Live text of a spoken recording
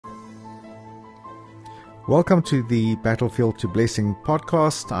Welcome to the Battlefield to Blessing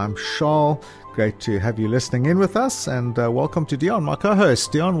podcast. I'm Charl. Great to have you listening in with us, and welcome to Deon, my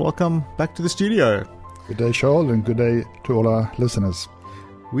co-host. Deon, welcome back to the studio. Good day, Charl, and good day to all our listeners.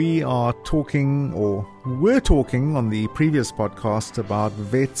 We are talking, or were talking on the previous podcast about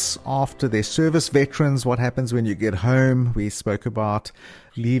vets after their service, veterans, what happens when you get home. We spoke about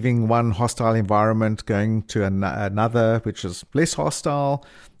leaving one hostile environment, going to another, which is less hostile,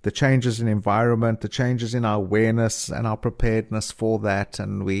 the changes in environment, the changes in our awareness and our preparedness for that.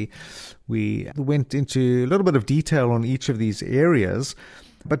 And we went into a little bit of detail on each of these areas.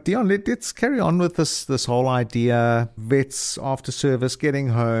 But Deon, let's carry on with this whole idea, vets after service, getting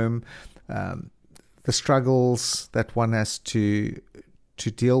home, the struggles that one has to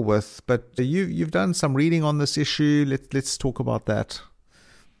deal with. But you've done some reading on this issue. Let's talk about that.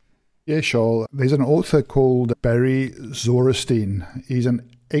 Yeah, Charl. There's an author called Barry Zoroastrian. He's an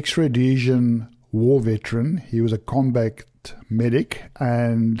ex-Rhodesian war veteran. He was a combat medic,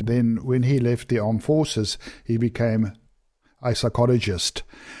 and then when he left the armed forces, he became a psychologist.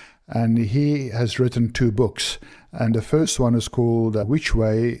 And he has written 2 books. And the first one is called Which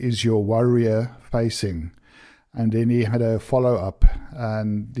Way is Your Warrior Facing? And then he had a follow-up.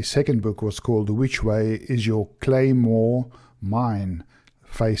 And the second book was called Which Way is Your Claymore Mine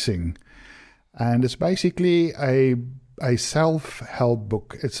Facing? And it's basically a self-help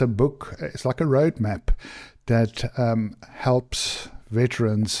book. It's a book, it's like a roadmap that helps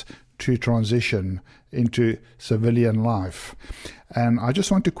veterans to transition into civilian life. And I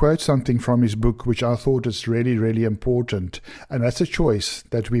just want to quote something from his book, which I thought is really, really important. And that's a choice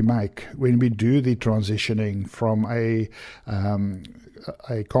that we make when we do the transitioning from a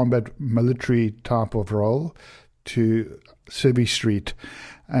combat military type of role to Civvy Street.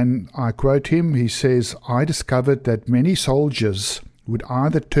 And I quote him, he says, "I discovered that many soldiers would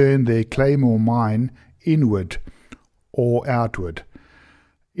either turn their claymore mine inward or outward.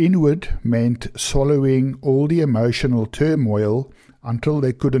 Inward meant swallowing all the emotional turmoil until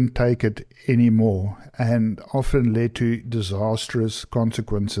they couldn't take it anymore, and often led to disastrous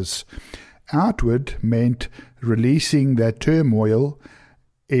consequences. Outward meant releasing that turmoil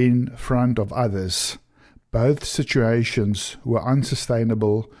in front of others. Both situations were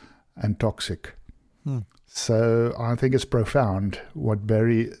unsustainable and toxic." So I think it's profound what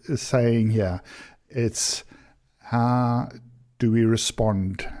Barry is saying here. It's how do we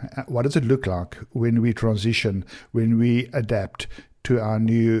respond? What does it look like when we transition, when we adapt to our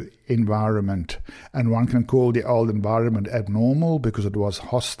new environment? And one can call the old environment abnormal because it was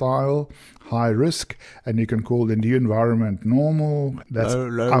hostile, high risk, and you can call the new environment normal. That's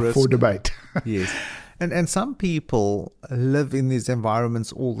low up risk. for debate. Yes. And some people live in these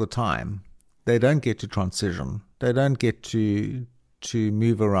environments all the time. They don't get to transition. They don't get to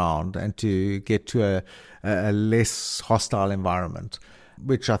move around and to get to a less hostile environment,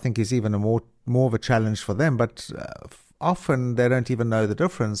 which I think is even more of a challenge for them. But often they don't even know the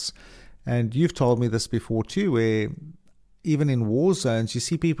difference. And you've told me this before too, where even in war zones, you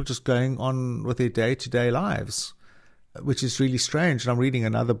see people just going on with their day-to-day lives, which is really strange. And I'm reading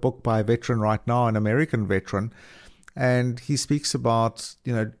another book by a veteran right now, an American veteran, and he speaks about,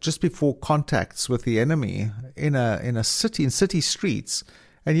 just before contacts with the enemy in city streets,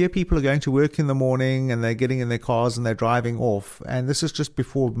 and here people are going to work in the morning and they're getting in their cars and they're driving off, and this is just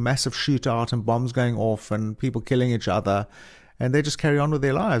before massive shootout and bombs going off and people killing each other, and they just carry on with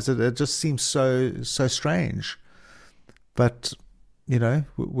their lives. It just seems so strange. But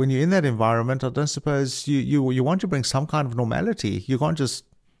when you're in that environment, I don't suppose you want to bring some kind of normality. You can't just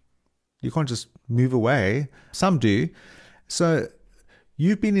move away. Some do. So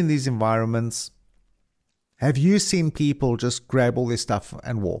you've been in these environments. Have you seen people just grab all their stuff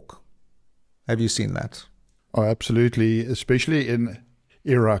and walk? Have you seen that? Oh, absolutely, especially in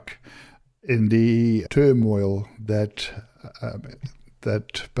Iraq, in the turmoil that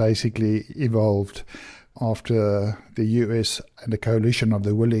basically evolved after the US and the coalition of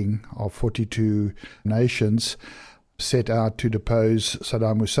the willing of 42 nations set out to depose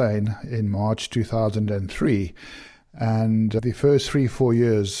Saddam Hussein in March 2003. And the first 3-4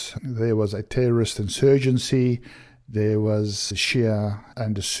 years, there was a terrorist insurgency. There was Shia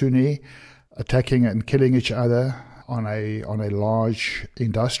and Sunni attacking and killing each other on a large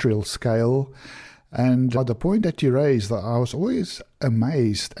industrial scale. And at the point that you raised, I was always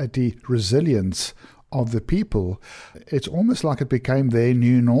amazed at the resilience of the people. It's almost like it became their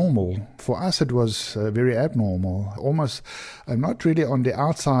new normal. For us, it was very abnormal, almost not really on the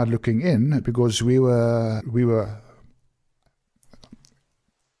outside looking in, because we were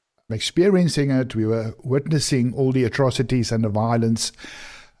experiencing it. We were witnessing all the atrocities and the violence.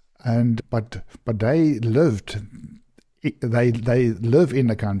 and but they live in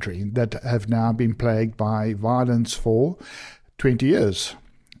a country that have now been plagued by violence for 20 years,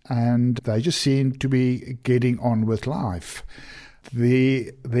 and they just seem to be getting on with life.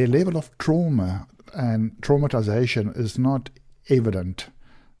 Their level of trauma and traumatization is not evident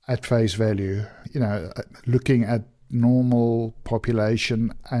at face value. Looking at normal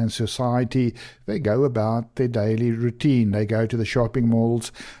population and society, they go about their daily routine. They go to the shopping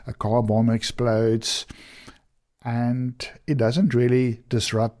malls, a car bomb explodes, and it doesn't really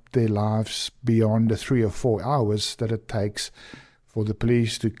disrupt their lives beyond the 3 or 4 hours that it takes for the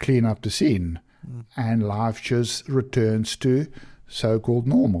police to clean up the scene. And life just returns to so-called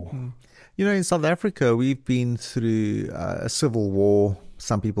normal. In South Africa, we've been through a civil war.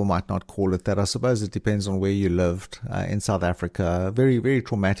 Some people might not call it that. I suppose it depends on where you lived in South Africa. Very, very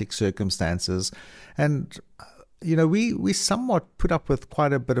traumatic circumstances. And, we somewhat put up with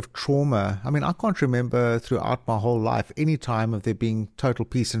quite a bit of trauma. I mean, I can't remember throughout my whole life any time of there being total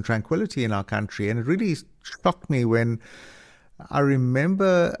peace and tranquility in our country. And it really shocked me when I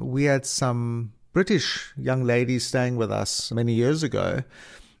remember we had some British young ladies staying with us many years ago.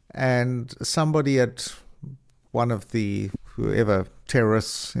 And somebody at one of the whoever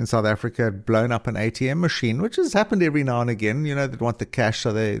terrorists in South Africa had blown up an ATM machine, which has happened every now and again. They want the cash,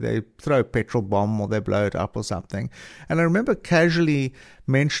 so they throw a petrol bomb or they blow it up or something. And I remember casually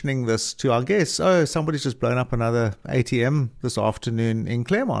mentioning this to our guests. Oh, somebody's just blown up another ATM this afternoon in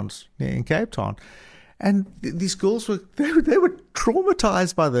Claremont, in Cape Town. And these girls were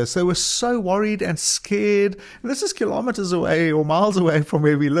traumatized by this. They were so worried and scared. And this is kilometers away or miles away from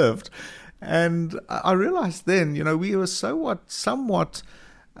where we lived. And I realized then, we were somewhat,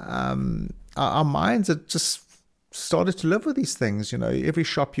 our minds had just started to live with these things. Every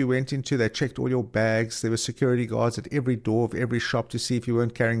shop you went into, they checked all your bags. There were security guards at every door of every shop to see if you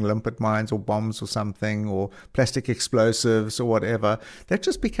weren't carrying limpet mines or bombs or something, or plastic explosives or whatever. That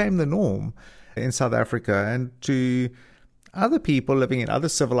just became the norm in South Africa. And to other people living in other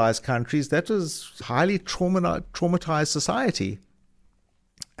civilized countries, that was highly traumatized society.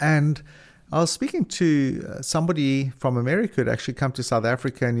 And I was speaking to somebody from America who had actually come to South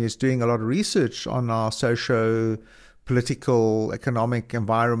Africa, and he was doing a lot of research on our socio-political, economic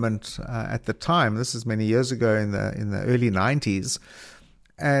environment at the time. This is many years ago in the early 90s.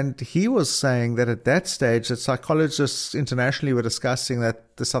 And he was saying that at that stage, that psychologists internationally were discussing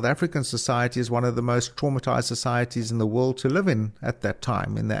that the South African society is one of the most traumatized societies in the world to live in at that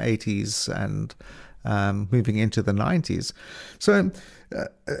time, in the 80s and moving into the 90s. So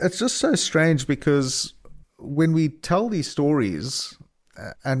it's just so strange, because when we tell these stories,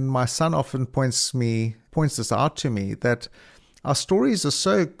 and my son often points this out to me, that our stories are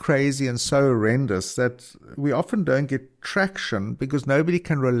so crazy and so horrendous that we often don't get traction because nobody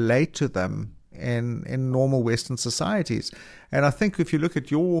can relate to them in normal Western societies. And I think if you look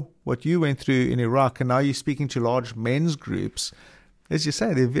at what you went through in Iraq, and now you're speaking to large men's groups, as you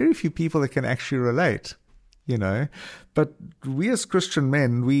say, there are very few people that can actually relate, But we as Christian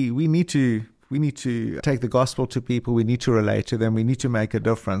men, we need to take the gospel to people. We need to relate to them. We need to make a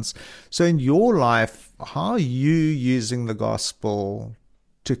difference. So in your life, how are you using the gospel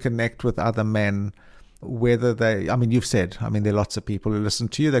to connect with other men? You've said, there are lots of people who listen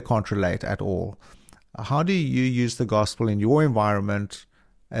to you, they can't relate at all. How do you use the gospel in your environment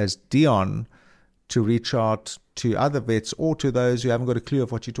as Deon to reach out to other vets or to those who haven't got a clue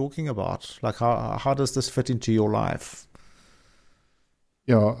of what you're talking about? Like, how does this fit into your life?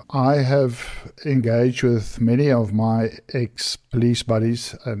 Yeah, I have engaged with many of my ex-police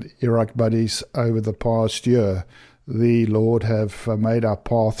buddies and Iraq buddies over the past year. The Lord have made our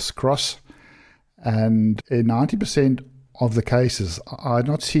paths cross, and in 90% of the cases, I had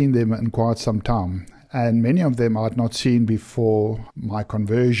not seen them in quite some time, and many of them I had not seen before my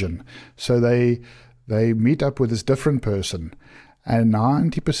conversion. So they meet up with this different person, and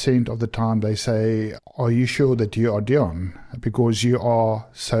 90% of the time they say, "Are you sure that you are Deon? Because you are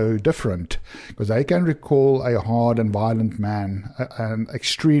so different." Because they can recall a hard and violent man, an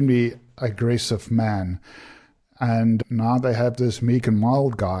extremely aggressive man. And now they have this meek and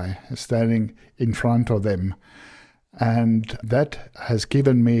mild guy standing in front of them. And that has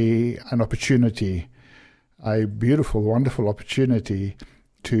given me an opportunity, a beautiful, wonderful opportunity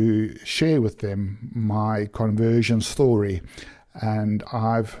to share with them my conversion story. And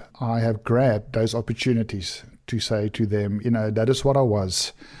I have grabbed those opportunities to say to them, that is what I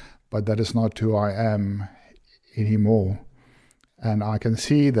was, but that is not who I am anymore. And I can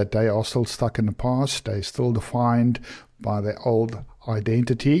see that they are still stuck in the past. They're still defined by their old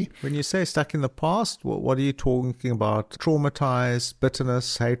identity. When you say stuck in the past, what are you talking about? Traumatized,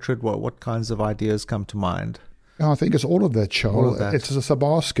 bitterness, hatred? What kinds of ideas come to mind? I think it's all of that, Charl. All of that. It's just a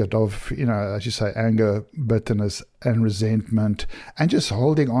basket of, as you say, anger, bitterness, and resentment, and just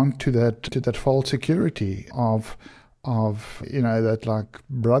holding on to that false security of that like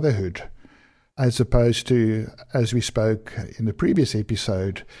brotherhood, as opposed to, as we spoke in the previous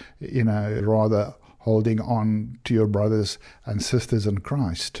episode, rather holding on to your brothers and sisters in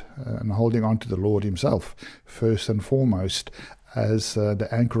Christ, and holding on to the Lord Himself first and foremost as the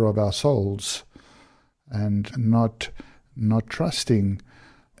anchor of our souls, and not trusting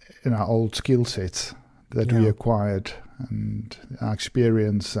in our old skill sets that we acquired, and our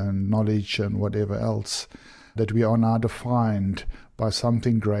experience and knowledge and whatever else, that we are now defined by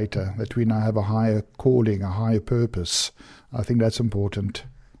something greater, that we now have a higher calling, a higher purpose. I think that's important.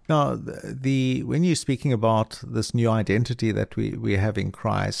 Now, when you're speaking about this new identity that we have in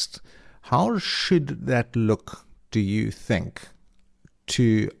Christ, how should that look, do you think,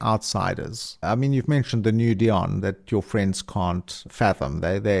 to outsiders? I mean, you've mentioned the new Deon that your friends can't fathom.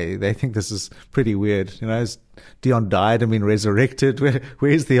 They think this is pretty weird. Has Deon died and been resurrected?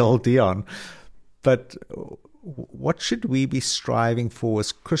 Where's the old Deon? But what should we be striving for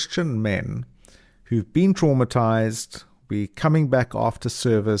as Christian men who've been traumatized? We're coming back after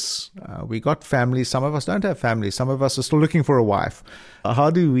service. We got families. Some of us don't have families. Some of us are still looking for a wife. How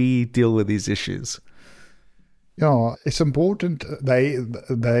do we deal with these issues? Yeah, it's important.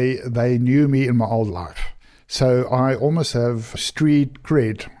 They knew me in my old life, so I almost have street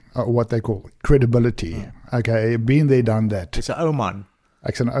cred, what they call credibility. Okay, been there, done that. It's an Oman.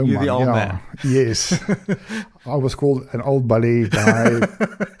 It's an Oman. You're the old man. Yes, I was called an old buddy by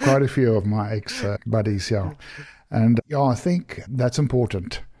quite a few of my ex buddies. Yeah, and I think that's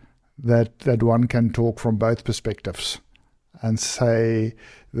important. That one can talk from both perspectives, and say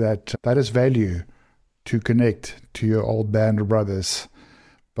that is value to connect to your old band of brothers.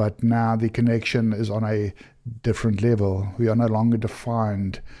 But now the connection is on a different level. We are no longer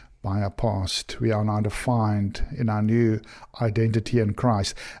defined by our past. We are now defined in our new identity in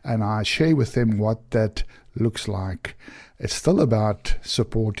Christ. And I share with them what that looks like. It's still about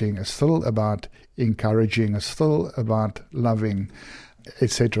supporting. It's still about encouraging. It's still about loving,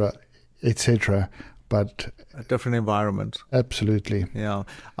 etc., etc., but a different environment. Absolutely. Yeah.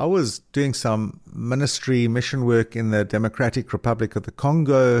 I was doing some mission work in the Democratic Republic of the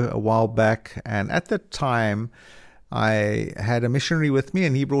Congo a while back, and at the time I had a missionary with me,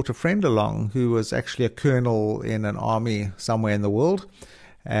 and he brought a friend along who was actually a colonel in an army somewhere in the world,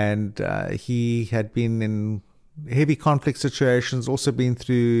 and he had been in heavy conflict situations, also been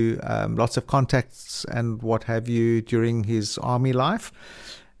through lots of contacts and what have you during his army life.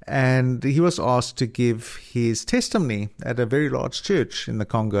 And he was asked to give his testimony at a very large church in the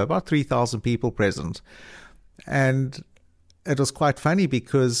Congo, about 3,000 people present. And it was quite funny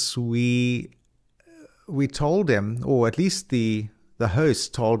because we told him, or at least the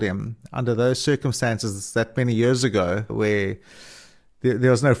host told him, under those circumstances that many years ago, where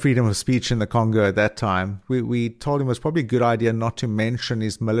there was no freedom of speech in the Congo at that time, we told him it was probably a good idea not to mention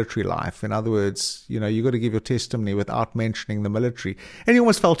his military life. In other words, you got to give your testimony without mentioning the military. And he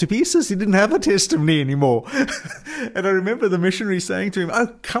almost fell to pieces. He didn't have a testimony anymore. And I remember the missionary saying to him,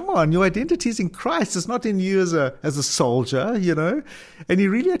 "Oh, come on, your identity is in Christ. It's not in you as a soldier, And he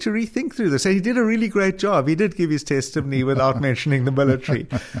really had to rethink through this. And he did a really great job. He did give his testimony without mentioning the military.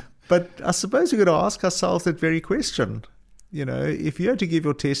 But I suppose we've got to ask ourselves that very question. If you had to give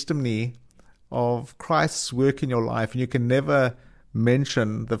your testimony of Christ's work in your life and you can never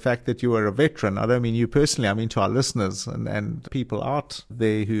mention the fact that you were a veteran, I don't mean you personally, I mean to our listeners and people out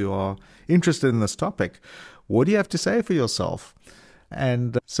there who are interested in this topic, what do you have to say for yourself?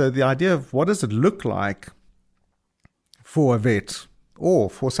 And so the idea of what does it look like for a vet or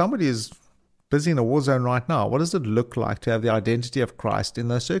for somebody who's busy in a war zone right now, what does it look like to have the identity of Christ in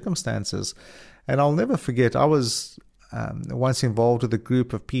those circumstances? And I'll never forget, I was once involved with a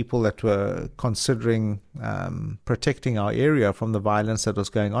group of people that were considering protecting our area from the violence that was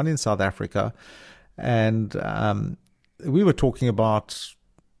going on in South Africa. And we were talking about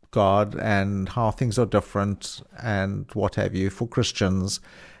God and how things are different and what have you for Christians.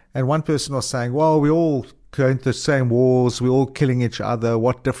 And one person was saying, well, we all going to the same wars, we're all killing each other.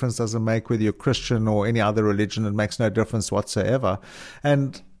 What difference does it make whether you're Christian or any other religion? It makes no difference whatsoever.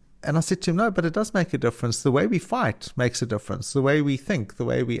 And I said to him, no, but it does make a difference. The way we fight makes a difference. The way we think, the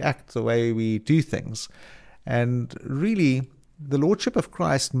way we act, the way we do things. And really, the Lordship of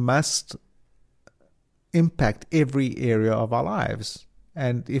Christ must impact every area of our lives.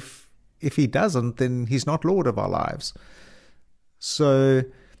 And if if he doesn't, then he's not Lord of our lives. So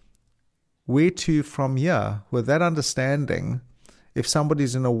where to from here? With that understanding, if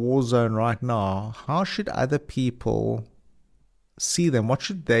somebody's in a war zone right now, how should other people see them? What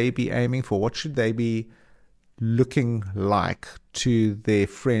should they be aiming for? What should they be looking like to their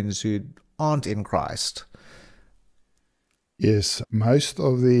friends who aren't in Christ? Yes, most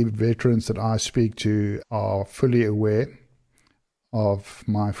of the veterans that I speak to are fully aware of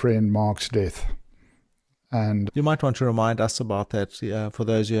my friend Mark's death. And you might want to remind us about that for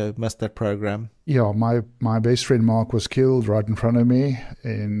those who missed that program. Yeah, my best friend Mark was killed right in front of me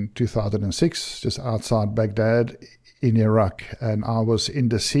in 2006, just outside Baghdad in Iraq. And I was in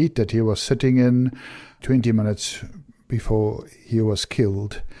the seat that he was sitting in 20 minutes before he was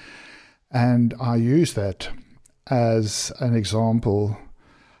killed. And I used that as an example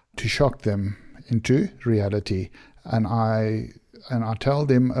to shock them into reality. And I tell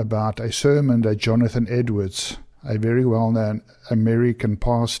them about a sermon that Jonathan Edwards, a very well-known American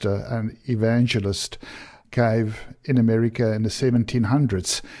pastor and evangelist, gave in America in the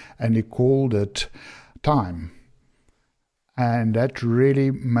 1700s, and he called it Time. And that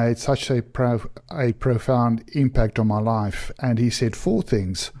really made such a profound impact on my life. And he said 4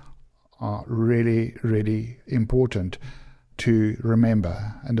 things are really, really important to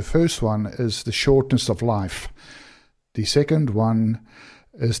remember. And the first one is the shortness of life. The second one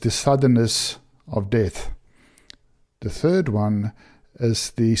is the suddenness of death. The third one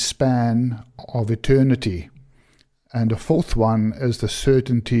is the span of eternity. And the fourth one is the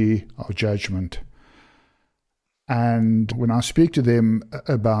certainty of judgment. And when I speak to them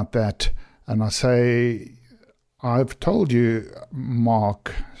about that, and I say, I've told you,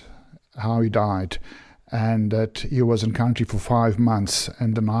 Mark, how he died, and that he was in country for 5 months.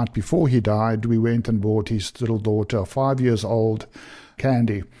 And the night before he died, we went and bought his little daughter, 5 years old,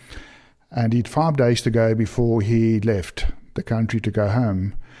 candy. And he'd 5 days to go before he left the country to go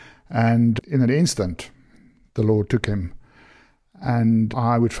home. And in an instant, the Lord took him. And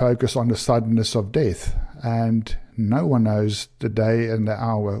I would focus on the suddenness of death. And no one knows the day and the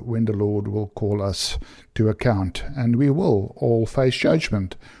hour when the Lord will call us to account. And we will all face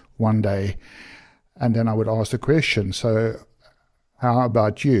judgment one day. And then I would ask the question, so how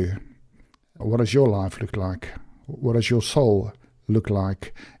about you? What does your life look like? What does your soul look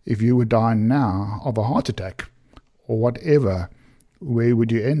like? If you would die now of a heart attack or whatever, where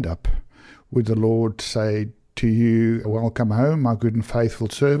would you end up? Would the Lord say to you, welcome home, my good and faithful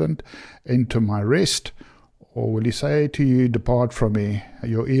servant, enter my rest? Or will he say to you, depart from me,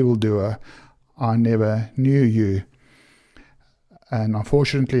 you evildoer, I never knew you? And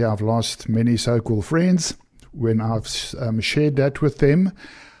unfortunately, I've lost many so-called friends when I've shared that with them.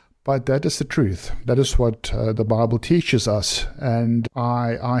 But that is the truth. That is what the Bible teaches us. And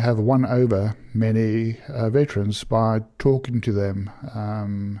I have won over many veterans by talking to them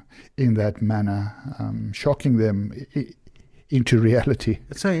in that manner, shocking them into reality.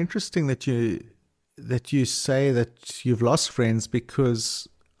 It's so interesting that you say that you've lost friends, because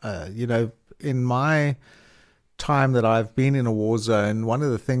in my time that I've been in a war zone, one of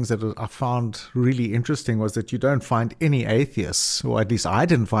the things that I found really interesting was that you don't find any atheists, or at least I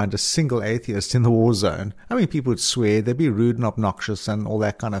didn't find a single atheist in the war zone. I mean, people would swear, they'd be rude and obnoxious and all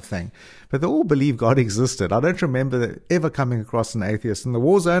that kind of thing, but they all believe God existed. I don't remember ever coming across an atheist in the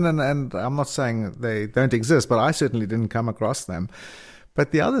war zone, and I'm not saying they don't exist, but I certainly didn't come across them. But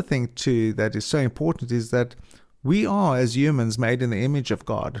the other thing too that is so important is that we are, as humans, made in the image of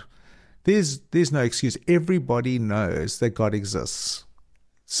God. There's no excuse. Everybody knows that God exists.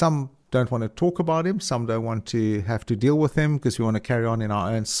 Some don't want to talk about him. Some don't want to have to deal with him because we want to carry on in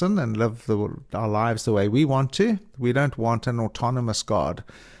our own sin and live our lives the way we want to. We don't want an autonomous God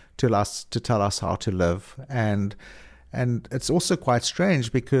to tell us how to live. And it's also quite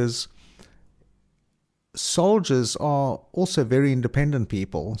strange because soldiers are also very independent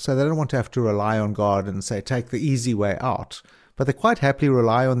people. So they don't want to have to rely on God and say, take the easy way out. But they quite happily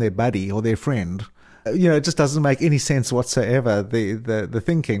rely on their buddy or their friend. It just doesn't make any sense whatsoever, the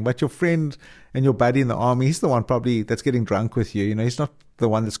thinking. But your friend and your buddy in the army, he's the one probably that's getting drunk with you. He's not the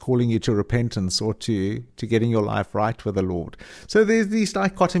one that's calling you to repentance or to getting your life right with the Lord. So there's these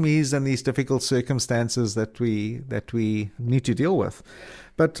dichotomies and these difficult circumstances that we need to deal with.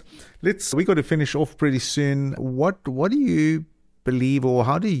 But we got to finish off pretty soon. What do you believe, or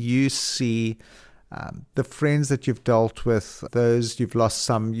how do you see the friends that you've dealt with, those you've lost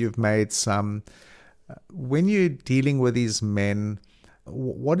some, you've made some, when you're dealing with these men,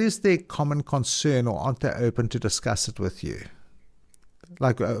 what is their common concern, or aren't they open to discuss it with you?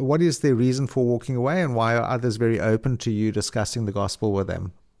 Like, what is their reason for walking away, and why are others very open to you discussing the gospel with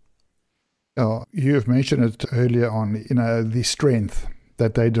them? You have mentioned it earlier on, the strength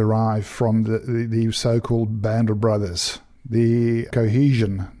that they derive from the so-called band of brothers, the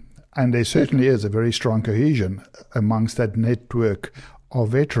cohesion. And there certainly is a very strong cohesion amongst that network of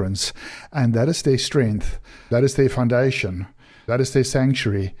veterans. And that is their strength. That is their foundation. That is their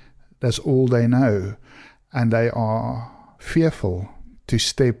sanctuary. That's all they know. And they are fearful to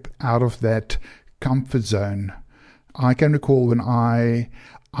step out of that comfort zone. I can recall when I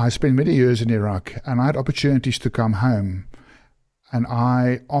spent many years in Iraq, and I had opportunities to come home, and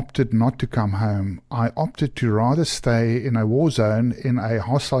I opted not to come home. I opted to rather stay in a war zone, in a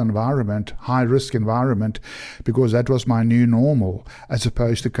hostile environment, high-risk environment, because that was my new normal, as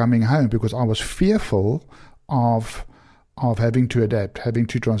opposed to coming home, because I was fearful of having to adapt, having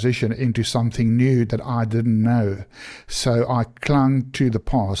to transition into something new that I didn't know. So I clung to the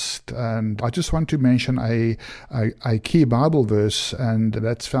past. And I just want to mention a key Bible verse, and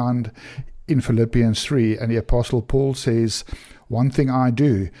that's found in Philippians 3. And the Apostle Paul says, "One thing I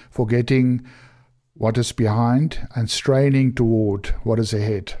do, forgetting what is behind and straining toward what is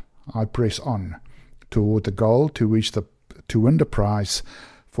ahead, I press on toward the goal to win the prize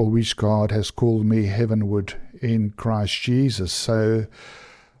for which God has called me heavenward in Christ Jesus." So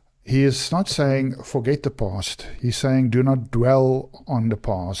he is not saying forget the past. He's saying do not dwell on the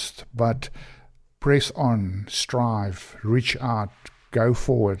past, but press on, strive, reach out, go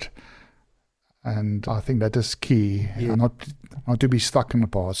forward. And I think that is key, not to be stuck in the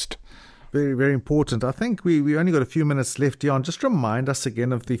past. Very, very important. I think we only got a few minutes left, Deon. Just remind us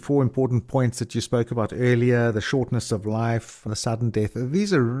again of the 4 important points that you spoke about earlier, the shortness of life, the sudden death.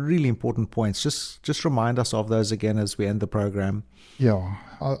 These are really important points. Just remind us of those again as we end the program. Yeah,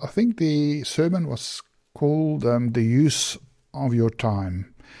 I think the sermon was called The Use of Your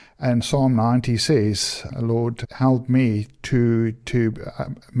Time. And Psalm 90 says, "Lord, help me to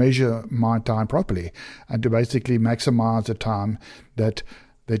measure my time properly and to basically maximize the time that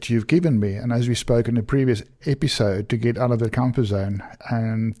you've given me." And as we spoke in the previous episode, to get out of the comfort zone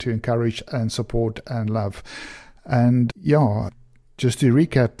and to encourage and support and love. And just to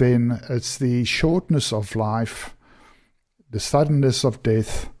recap then, it's the shortness of life, the suddenness of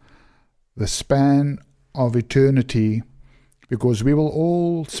death, the span of eternity, because we will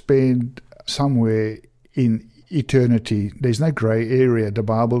all spend somewhere in eternity. There's no grey area. The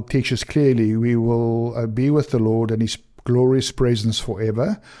Bible teaches clearly we will be with the Lord and His glorious presence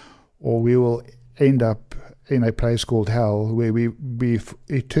forever, or we will end up in a place called hell where we be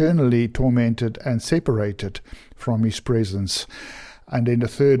eternally tormented and separated from His presence. And then the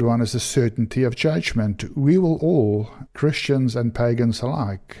third one is the certainty of judgment. We will all, Christians and pagans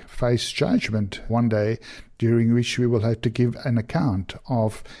alike, face judgment one day, during which we will have to give an account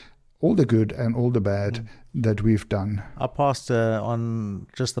of all the good and all the bad that we've done. Our pastor on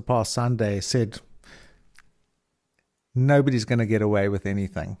just the past Sunday said, nobody's going to get away with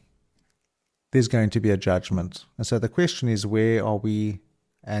anything. There's going to be a judgment. And so the question is, where are we,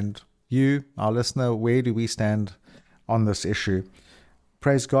 and you, our listener, where do we stand on this issue?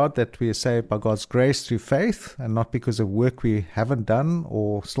 Praise God that we are saved by God's grace through faith and not because of work we haven't done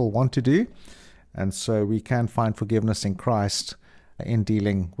or still want to do. And so we can find forgiveness in Christ in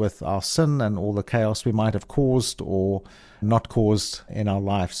dealing with our sin and all the chaos we might have caused or not caused in our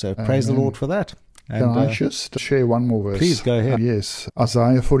life. So praise the Lord for that. And, can I just share one more verse? Please go ahead. Yes.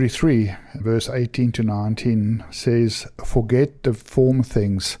 Isaiah 43, verse 18 to 19 says, "Forget the former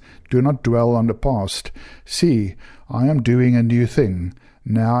things. Do not dwell on the past. See, I am doing a new thing.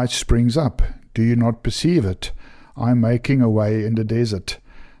 Now it springs up. Do you not perceive it? I am making a way in the desert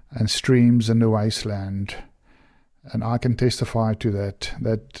and streams in the wasteland." And I can testify to that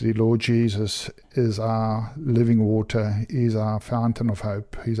the Lord Jesus is our living water, He's our fountain of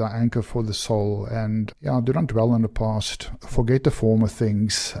hope, He's our anchor for the soul. And do not dwell on the past, forget the former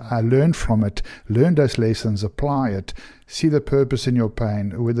things, learn from it, learn those lessons, apply it, see the purpose in your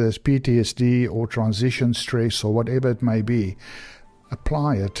pain, whether it's PTSD or transition stress or whatever it may be.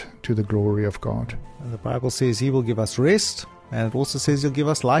 Apply it to the glory of God. And the Bible says He will give us rest. And it also says He'll give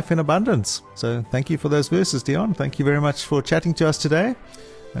us life in abundance. So thank you for those verses, Deon. Thank you very much for chatting to us today.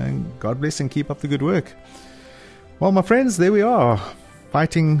 And God bless and keep up the good work. Well, my friends, there we are,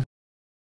 fighting